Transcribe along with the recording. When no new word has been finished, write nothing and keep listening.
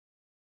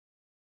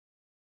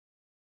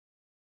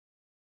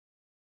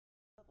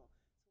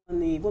When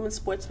the Women's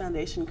Sports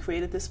Foundation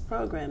created this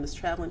program, this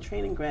travel and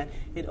training grant,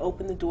 it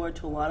opened the door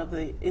to a lot of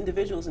the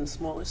individuals in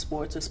smaller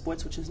sports, or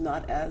sports which is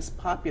not as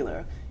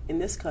popular in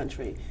this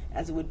country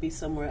as it would be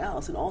somewhere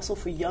else, and also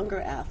for younger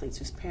athletes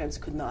whose parents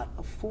could not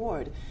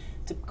afford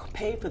to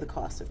pay for the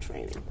cost of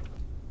training.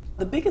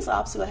 The biggest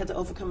obstacle I had to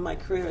overcome in my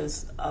career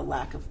is a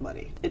lack of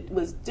money. It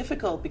was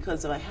difficult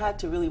because I had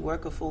to really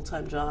work a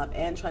full-time job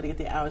and try to get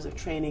the hours of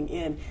training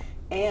in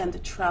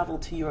and travel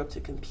to Europe to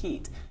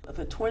compete. If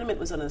a tournament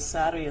was on a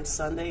Saturday and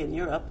Sunday in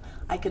Europe,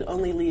 I could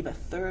only leave a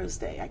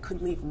Thursday. I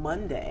couldn't leave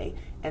Monday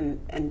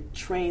and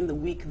train the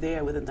week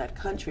there within that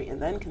country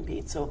and then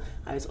compete. So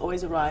I was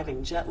always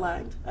arriving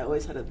jet-lagged. I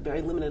always had a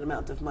very limited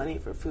amount of money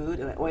for food,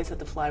 and I always had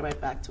to fly right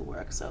back to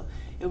work. So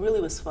it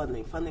really was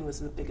funding. Funding was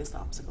the biggest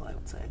obstacle, I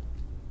would say.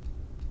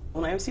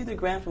 When I received the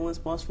grant from Women's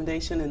Sports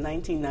Foundation in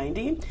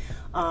 1990,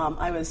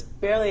 I was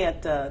barely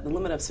at the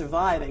limit of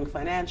surviving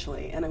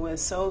financially, and it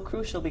was so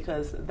crucial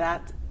because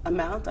that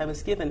amount I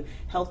was given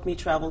helped me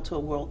travel to a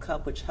World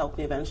Cup, which helped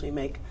me eventually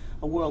make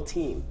a world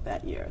team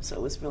that year. So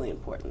it was really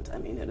important. I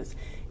mean,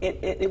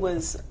 it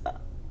was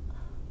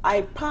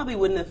I probably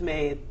wouldn't have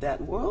made that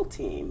world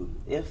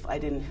team if I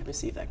didn't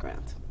receive that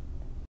grant.